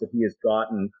response that he has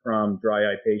gotten from dry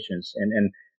eye patients. And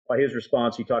by his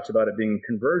response, he talks about it being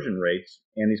conversion rates,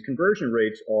 and these conversion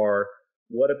rates are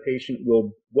what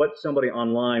somebody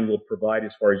online will provide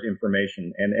as far as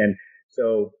information. And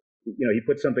so, he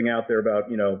put something out there about,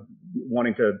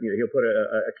 wanting to, he'll put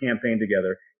a campaign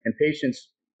together, and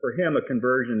patients, for him, a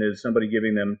conversion is somebody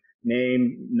giving them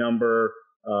name, number,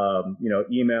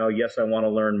 email. Yes, I want to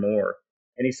learn more.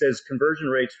 And he says conversion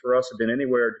rates for us have been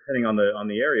anywhere, depending on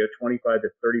the area, 25 to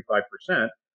 35%,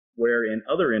 where in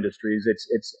other industries,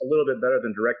 it's a little bit better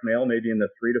than direct mail, maybe in the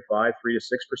 3 to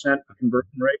 6%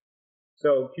 conversion rate.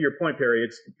 So to your point, Perry,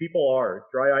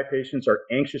 dry eye patients are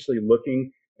anxiously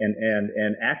looking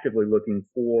and actively looking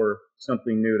for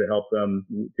something new to help them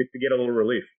to get a little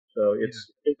relief. So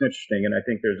it's interesting, and I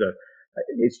think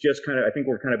it's just kind of, I think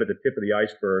we're kind of at the tip of the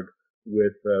iceberg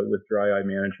with dry eye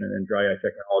management and dry eye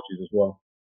technologies as well.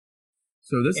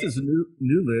 So this is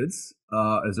NuLids.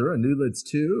 Is there a NuLids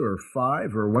 2 or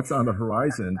 5, or what's on the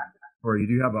horizon? Or you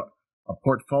do have a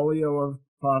portfolio of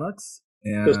products?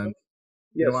 And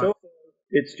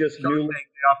it's just new.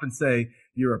 They often say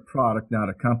you're a product, not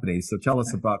a company. So tell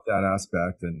us about that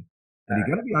aspect. And are you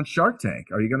going to be on Shark Tank?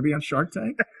 Are you going to be on Shark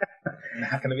Tank? I'm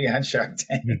not going to be on Shark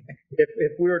Tank.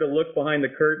 If we were to look behind the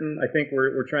curtain, I think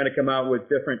we're trying to come out with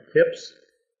different tips.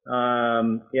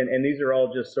 And these are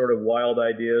all just sort of wild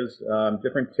ideas,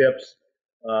 different tips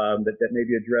that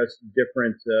maybe address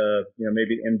different,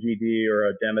 maybe MGD or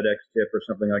a Demodex tip or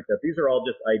something like that. These are all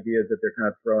just ideas that they're kind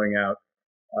of throwing out,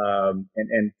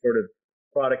 and sort of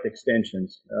product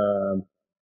extensions.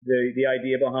 The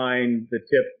idea behind the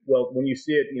tip, well, when you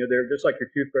see it, they're just like your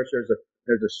toothbrush.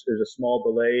 There's a small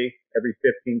delay every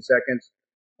 15 seconds.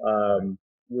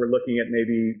 We're looking at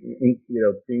maybe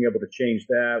being able to change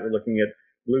that. We're looking at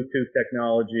Bluetooth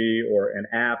technology or an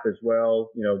app as well.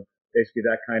 Basically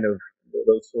that kind of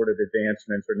those sort of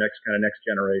advancements or next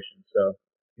generation. So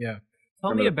yeah,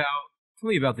 tell me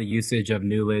about the usage of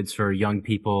NuLids for young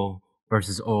people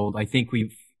versus old. I think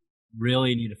we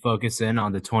really need to focus in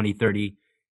on the 20-30.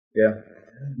 Yeah,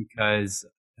 because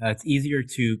it's easier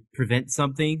to prevent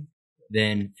something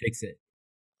than fix it.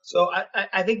 So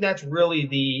I think that's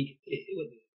really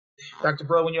Dr.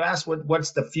 Bro, when you ask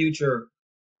what's the future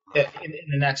in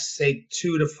the next, say,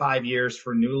 2 to 5 years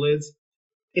for NuLids,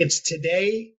 it's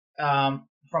today,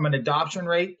 from an adoption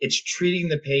rate, it's treating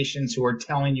the patients who are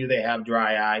telling you they have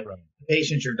dry eye, right. The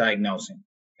patients you're diagnosing,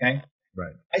 okay?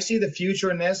 Right. I see the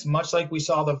future in this, much like we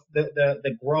saw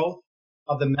the growth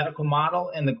of the medical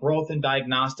model and the growth in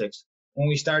diagnostics when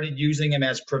we started using them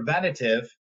as preventative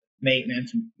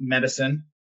maintenance medicine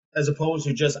as opposed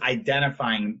to just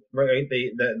identifying, right,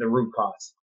 the root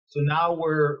cause. So now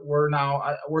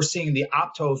we're seeing the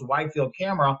Optos wide field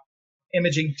camera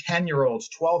imaging 10-year-olds,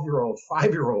 12-year-olds,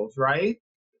 5-year-olds, right,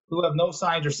 who have no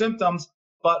signs or symptoms,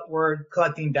 but we're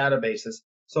collecting databases.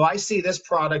 So I see this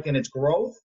product in its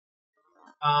growth,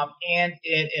 and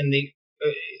in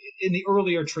the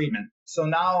earlier treatment. So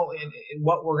now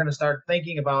what we're going to start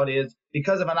thinking about is,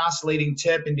 because of an oscillating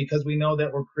tip and because we know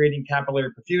that we're creating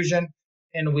capillary perfusion,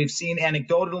 and we've seen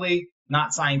anecdotally,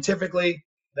 not scientifically,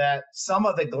 that some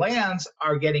of the glands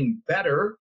are getting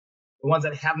better, the ones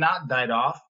that have not died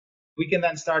off, we can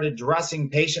then start addressing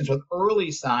patients with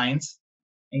early signs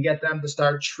and get them to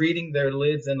start treating their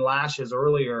lids and lashes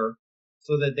earlier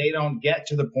so that they don't get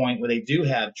to the point where they do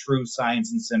have true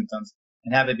signs and symptoms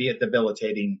and have it be a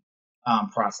debilitating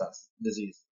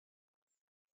disease.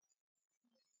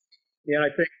 Yeah, and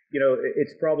I think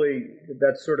it's probably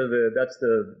that's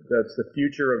the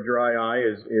future of dry eye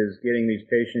is getting these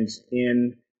patients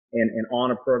in and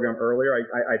on a program earlier.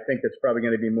 I think that's probably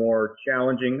going to be more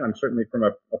challenging. I'm certainly from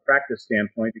a practice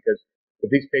standpoint, because if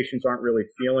these patients aren't really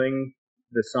feeling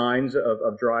the signs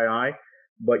of dry eye,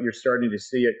 but you're starting to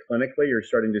see it clinically, you're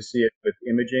starting to see it with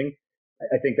imaging,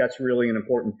 I think that's really an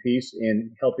important piece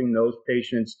in helping those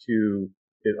patients to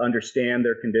understand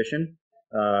their condition.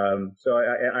 So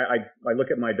I look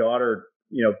at my daughter,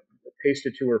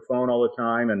 pasted to her phone all the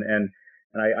time, and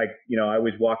I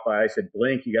always walk by. I said,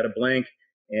 blink, you got to blink,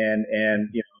 and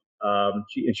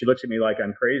she looks at me like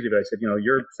I'm crazy. But I said,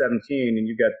 you're 17 and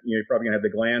you're probably gonna have the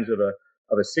glands of a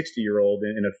 60-year-old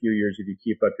in a few years if you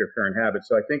keep up your current habits.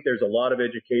 So I think there's a lot of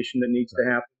education that needs to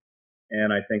happen.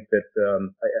 And I think that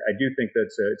I do think that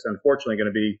it's unfortunately going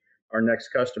to be our next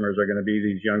customers are going to be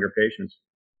these younger patients.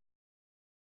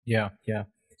 Yeah, yeah.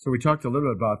 So we talked a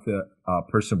little bit about the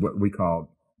person, what we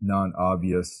call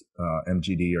non-obvious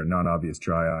MGD or non-obvious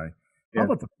dry eye. Yeah. How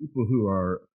about the people who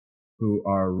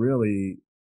are really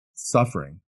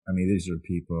suffering? I mean, these are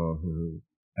people who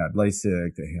had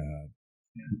LASIK, they had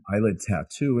eyelid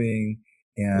tattooing,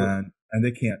 and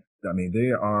they can't. I mean, they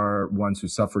are ones who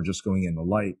suffer just going in the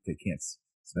light. They can't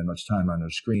spend much time on their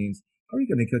screens. How are you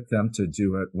going to get them to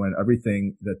do it when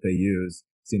everything that they use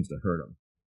seems to hurt them?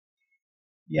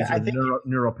 Yeah, I think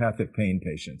neuropathic pain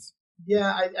patients.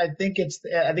 Yeah, I think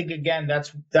again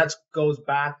that's goes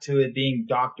back to it being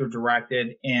doctor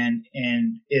directed, and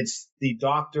it's the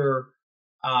doctor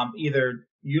either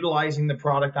utilizing the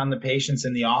product on the patients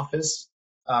in the office,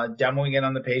 demoing it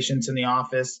on the patients in the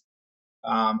office,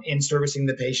 in servicing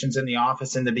the patients in the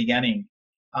office in the beginning.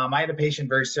 I had a patient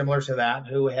very similar to that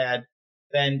who had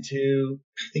been to,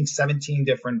 I think, 17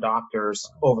 different doctors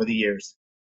over the years.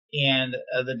 And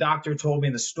the doctor told me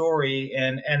the story,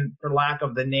 and for lack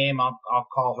of the name, I'll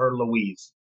call her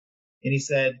Louise. And he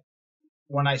said,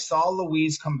 when I saw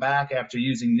Louise come back after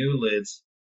using NuLids,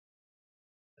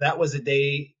 that was the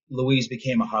day Louise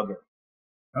became a hugger.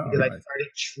 Oh, Because I right. started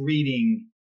treating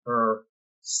her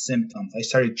symptoms. I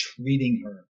started treating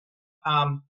her.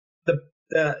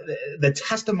 The, the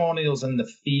testimonials and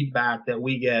the feedback that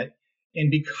we get,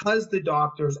 and because the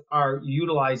doctors are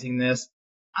utilizing this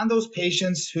on those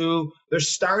patients who they're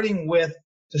starting with,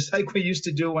 just like we used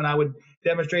to do when I would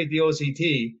demonstrate the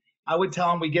OCT, I would tell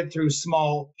them we get through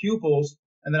small pupils,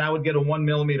 and then I would get a 1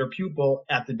 millimeter pupil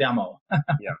at the demo.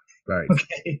 Yeah, right.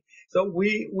 Okay, so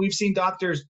we've seen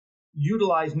doctors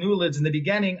utilize NuLids in the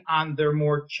beginning on their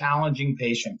more challenging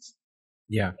patients.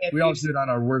 Yeah. And We always do it on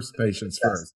our worst patients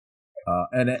first. Or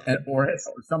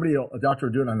somebody, a doctor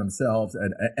will do it on themselves at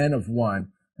an N of 1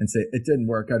 and say, it didn't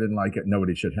work, I didn't like it,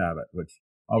 nobody should have it, which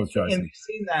always drives And me.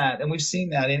 we've seen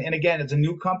that. And again, it's a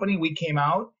new company. We came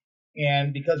out,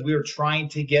 and because we were trying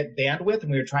to get bandwidth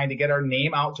and we were trying to get our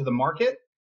name out to the market,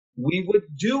 we would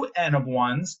do N of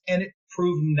 1s, and it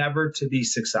proved never to be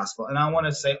successful. And I want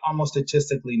to say almost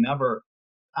statistically never.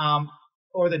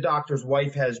 Or the doctor's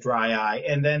wife has dry eye,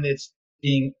 and then it's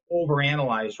being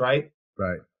overanalyzed, right?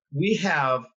 Right. We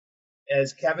have,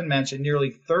 as Kevin mentioned,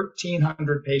 nearly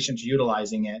 1,300 patients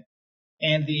utilizing it.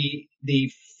 And the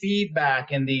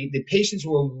feedback and the patients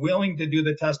who are willing to do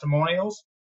the testimonials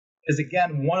is,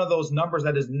 again, one of those numbers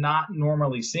that is not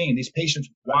normally seen. These patients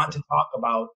want to talk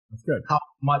about That's good. how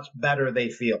much better they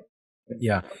feel.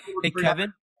 Yeah. Hey,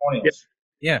 Kevin. Testimonials.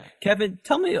 Yeah. Kevin,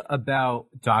 tell me about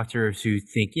doctors who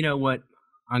think, you know what,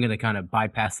 I'm going to kind of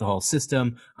bypass the whole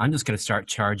system. I'm just going to start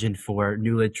charging for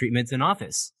NuLid treatments in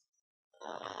office.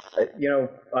 The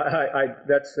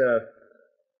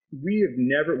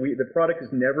product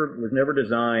was never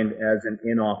designed as an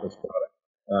in-office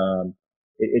product.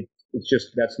 It's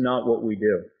just, that's not what we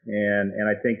do. And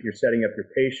I think you're setting up your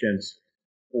patients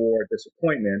for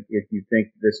disappointment if you think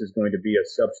this is going to be a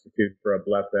substitute for a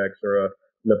Blepex or a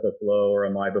LipiFlow or a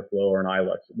MiBaFlow or an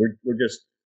iLux.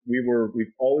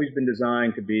 We've always been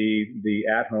designed to be the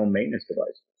at-home maintenance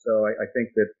device. So I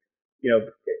think that,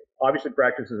 obviously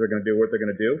practices are going to do what they're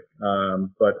going to do.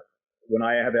 But when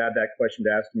I have had that question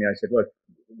asked to me, I said, look,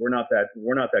 we're not that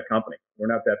company. We're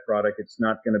not that product. It's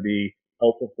not going to be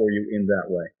helpful for you in that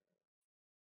way.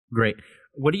 Great.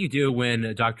 What do you do when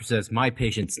a doctor says, my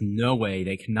patients, no way,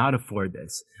 they cannot afford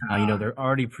this? They're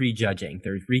already prejudging.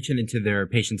 They're reaching into their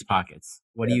patients' pockets.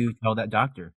 What do you tell that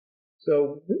doctor?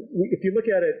 So if you look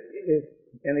at it,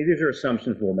 and these are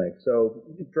assumptions we'll make. So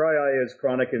dry eye is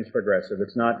chronic and it's progressive.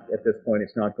 It's not, at this point,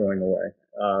 it's not going away.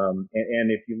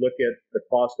 And if you look at the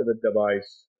cost of the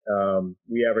device,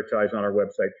 we advertise on our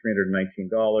website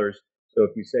 $319. So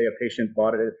if you say a patient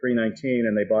bought it at $319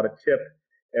 and they bought a tip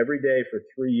every day for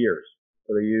 3 years,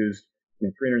 so they used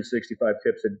 365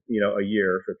 tips a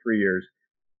year for 3 years,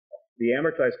 the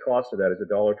amortized cost of that is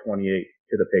 $1.28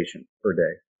 to the patient per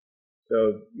day.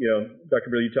 So, Dr.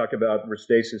 Bill, you talked about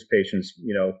Restasis patients,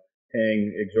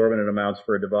 paying exorbitant amounts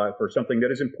for a device, for something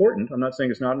that is important. I'm not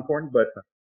saying it's not important, but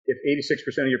if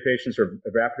 86% of your patients are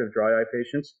evaporative dry eye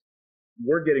patients,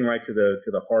 we're getting right to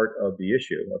the heart of the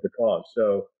issue, of the cause.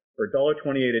 So for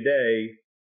 $1.28 a day,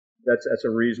 that's a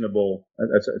reasonable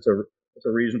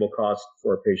cost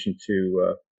for a patient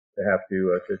to have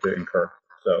to incur.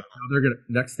 So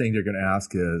Next thing they're gonna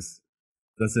ask is,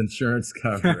 does insurance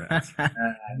cover it?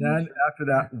 And then after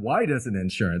that, why doesn't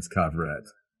insurance cover it?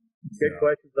 Good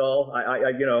questions, all.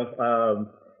 I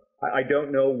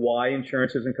don't know why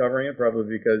insurance isn't covering it.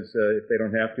 Probably because if they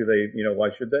don't have to, why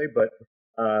should they? But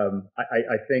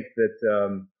I think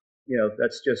that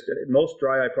that's just, most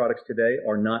dry eye products today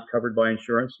are not covered by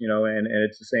insurance. And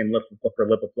it's the same for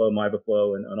LipiFlow,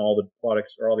 MiBaFlow, and all the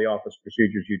products or all the office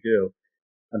procedures you do.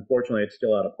 Unfortunately, it's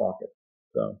still out of pocket.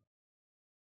 So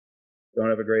don't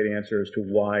have a great answer as to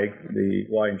why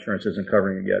insurance isn't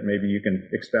covering it yet. Maybe you can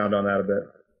expound on that a bit.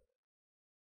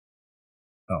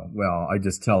 Oh, well, I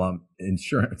just tell them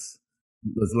insurance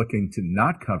is looking to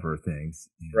not cover things.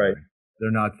 Right.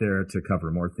 They're not there to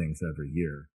cover more things every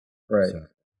year. Right. So.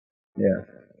 Yeah.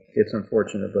 It's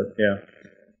unfortunate, but yeah.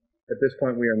 At this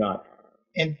point, we are not.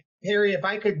 And Harry, if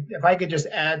I could just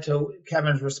add to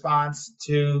Kevin's response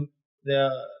to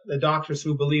the doctors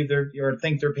who believe or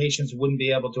think their patients wouldn't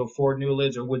be able to afford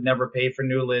NuLids or would never pay for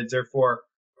NuLids, therefore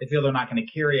they feel they're not going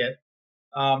to carry it.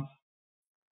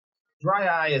 Dry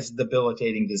eye is a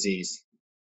debilitating disease.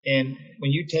 And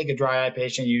when you take a dry eye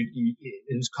patient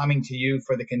who's coming to you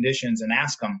for the conditions and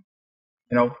ask them,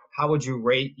 how would you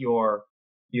rate your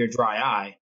dry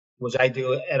eye, which I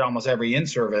do at almost every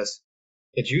in-service,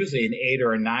 it's usually an 8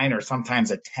 or a 9 or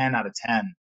sometimes a 10 out of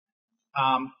 10.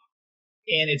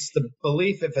 And it's the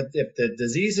belief if the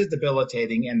disease is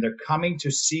debilitating and they're coming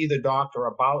to see the doctor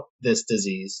about this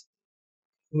disease,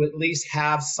 to at least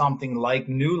have something like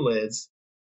NuLids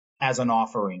as an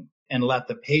offering and let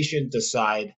the patient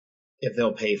decide if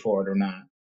they'll pay for it or not.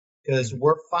 Because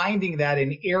we're finding that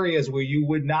in areas where you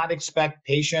would not expect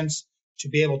patients to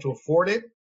be able to afford it,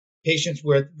 patients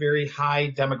with very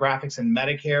high demographics in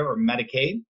Medicare or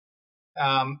Medicaid,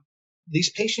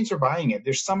 these patients are buying it.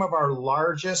 They're some of our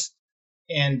largest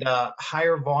and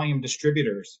higher volume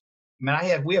distributors. I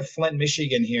mean, we have Flint,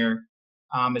 Michigan here.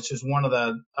 It's just one of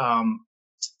the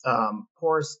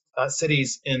poorest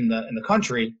cities in the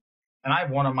country, and I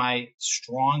have one of my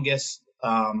strongest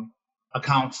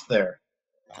accounts there.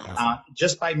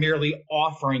 Just by merely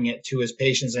offering it to his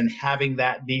patients and having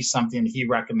that be something he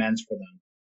recommends for them.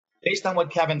 Based on what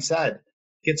Kevin said,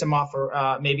 get some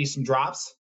offer, maybe some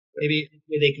drops. Maybe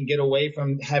they can get away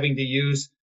from having to use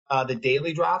the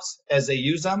daily drops as they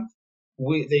use them.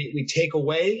 We take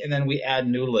away and then we add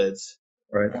NuLids.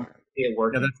 Right. It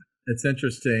works. Yeah, it's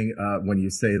interesting when you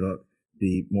say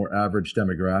the more average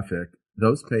demographic.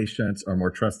 Those patients are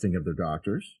more trusting of their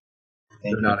doctors.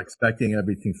 They're not expecting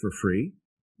everything for free.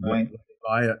 Right. When they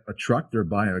buy a truck, they're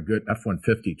buying a good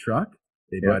F-150 truck.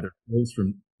 They buy their tools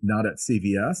from not at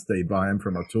CVS. They buy them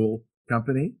from a tool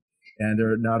company, and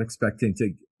they're not expecting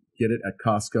to get it at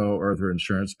Costco or their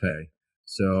insurance pay.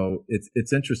 So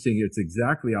it's interesting. It's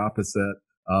exactly opposite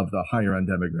of the higher end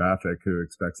demographic who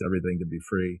expects everything to be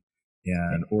free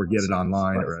and or get it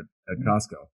online or at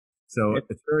Costco. So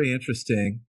it's very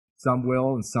interesting. Some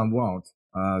will and some won't.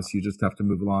 So you just have to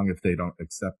move along if they don't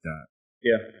accept that.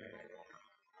 Yeah.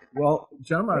 Well,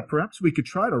 gentlemen, perhaps we could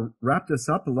try to wrap this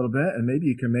up a little bit, and maybe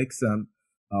you can make some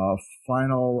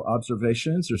final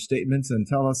observations or statements and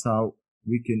tell us how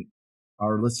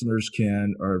our listeners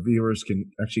our viewers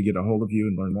can actually get a hold of you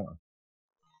and learn more.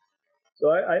 So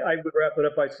I would wrap it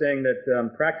up by saying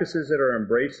that practices that are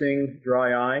embracing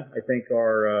dry eye, I think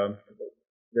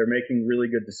they're making really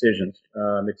good decisions.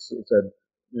 It's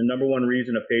the number one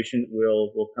reason a patient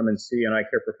will come and see an eye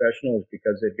care professional is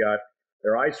because they've got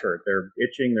their eyes hurt, they're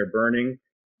itching, they're burning,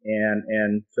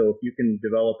 and so if you can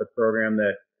develop a program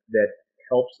that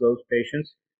helps those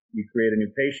patients, you create a new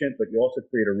patient, but you also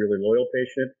create a really loyal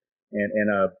patient,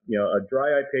 and a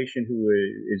dry eye patient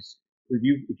if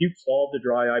you've solved a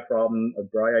dry eye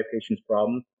patient's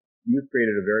problem, you've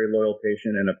created a very loyal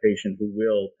patient and a patient who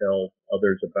will tell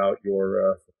others about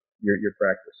your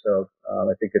practice. So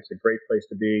I think it's a great place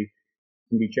to be. It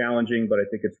can be challenging, but I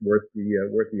think it's worth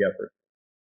the effort.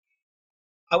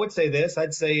 I would say this.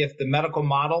 I'd say if the medical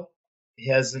model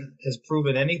has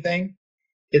proven anything,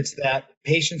 it's that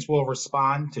patients will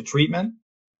respond to treatment.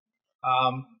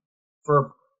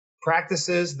 For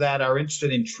practices that are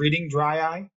interested in treating dry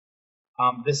eye,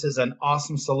 this is an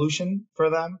awesome solution for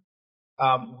them.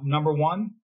 Number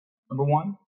one,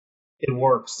 it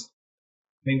works.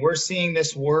 I mean, we're seeing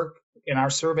this work in our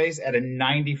surveys at a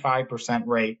 95%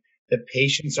 rate. The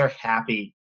patients are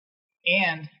happy.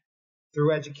 And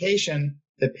through education,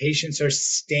 the patients are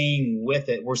staying with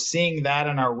it. We're seeing that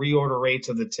in our reorder rates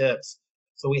of the tips.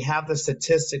 So we have the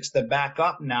statistics that back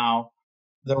up now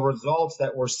the results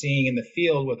that we're seeing in the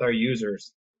field with our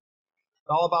users.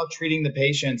 It's all about treating the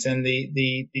patients, and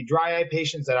the dry eye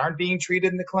patients that aren't being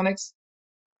treated in the clinics.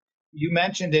 You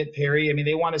mentioned it, Perry. I mean,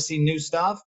 they want to see new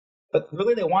stuff, but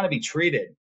really they want to be treated.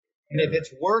 And if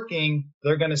it's working,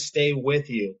 they're going to stay with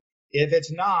you. If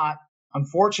it's not,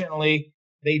 unfortunately,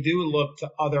 they do look to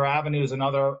other avenues and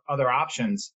other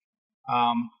options.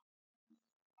 I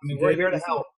mean, we're here to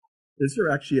help. Is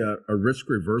there actually a risk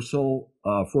reversal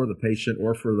for the patient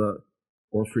or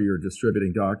for your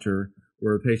distributing doctor,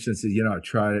 where a patient says, I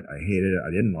tried it, I hated it,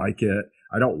 I didn't like it,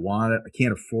 I don't want it, I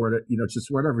can't afford it, just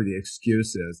whatever the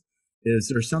excuse is. Is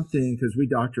there something, because we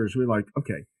doctors, we're like,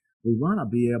 okay, we want to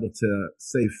be able to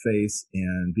save face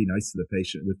and be nice to the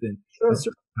patient within a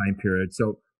certain time period.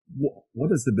 So what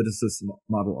does the business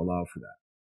model allow for that?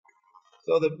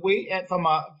 So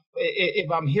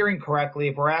if I'm hearing correctly,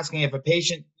 if we're asking if a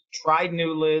patient tried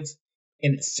NuLids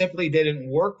and it simply didn't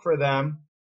work for them,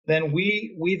 then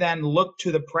we then look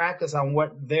to the practice on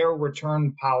what their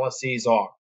return policies are.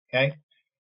 Okay.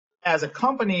 As a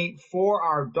company, for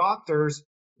our doctors,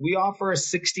 we offer a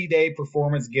 60-day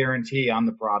performance guarantee on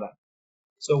the product.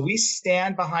 So we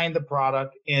stand behind the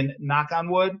product, and knock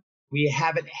on wood, we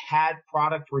haven't had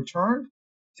product returned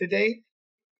to date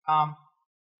on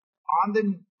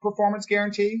the performance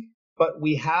guarantee, but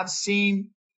we have seen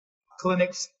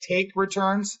clinics take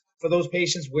returns for those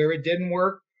patients where it didn't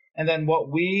work. And then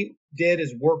what we did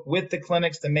is work with the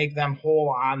clinics to make them whole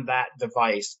on that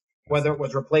device, whether it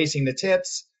was replacing the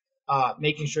tips,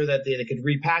 making sure that they could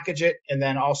repackage it and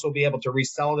then also be able to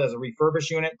resell it as a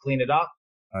refurbished unit, clean it up.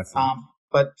 I see.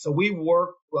 But so we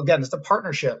work, again, it's a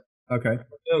partnership. Okay.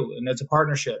 And it's a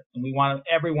partnership. And we want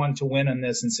everyone to win on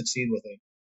this and succeed with it.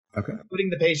 Okay. Including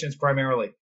the patients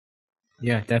primarily.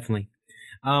 Yeah, definitely.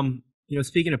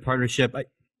 Speaking of partnership,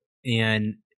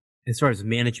 and as far as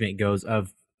management goes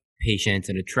of patients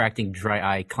and attracting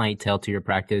dry eye clientele to your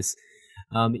practice,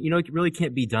 it really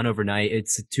can't be done overnight.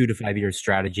 It's a 2 to 5 year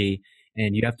strategy,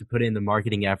 and you have to put in the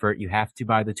marketing effort. You have to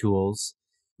buy the tools.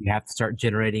 You have to start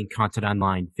generating content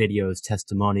online, videos,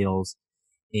 testimonials,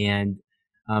 and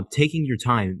taking your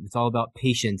time. It's all about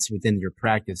patience within your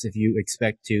practice. If you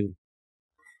expect to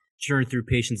churn through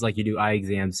patients like you do eye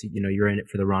exams, you're in it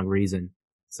for the wrong reason.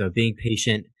 So being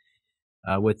patient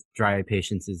with dry eye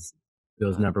patients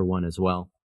goes number one as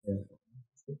well. Yeah.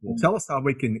 Well, tell us how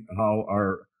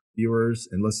our viewers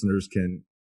and listeners can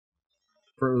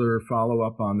further follow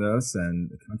up on this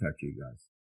and contact you guys.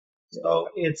 So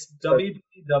it's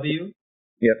www.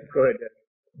 Yep, go ahead.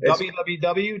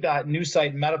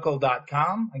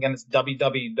 www.NuSightMedical.com. Again, it's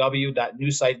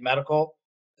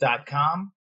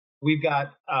www.NuSightMedical.com. We've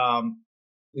got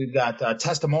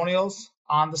testimonials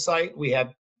on the site. We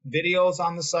have videos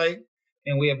on the site,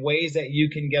 and we have ways that you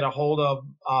can get a hold of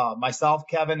myself,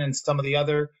 Kevin, and some of the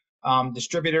other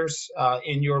distributors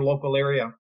in your local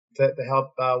area to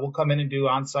help. We'll come in and do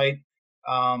on-site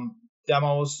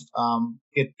demos,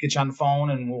 get you on the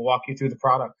phone, and we'll walk you through the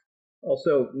product.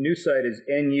 Also, NuSight is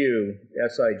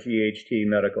NuSight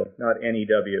Medical, not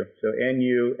NEW. So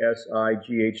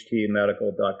NuSight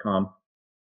Medical.com.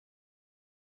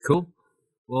 Cool.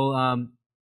 Well,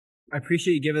 I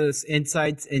appreciate you giving us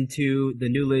insights into the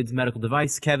NuLids medical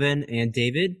device, Kevin and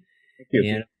David. Thank you.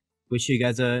 And wish you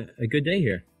guys a good day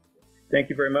here.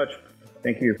 Thank you very much.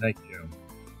 Thank you. Thank you.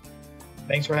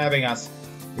 Thanks for having us.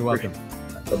 You're welcome.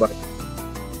 Bye-bye.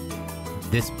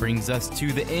 This brings us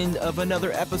to the end of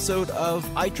another episode of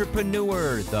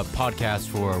Eyetrepreneur, the podcast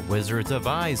for Wizards of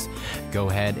Eyes. Go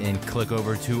ahead and click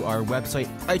over to our website,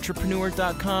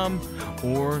 eyetrepreneur.com,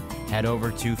 or head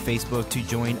over to Facebook to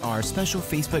join our special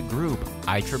Facebook group,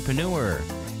 Eyetrepreneur.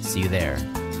 See you there.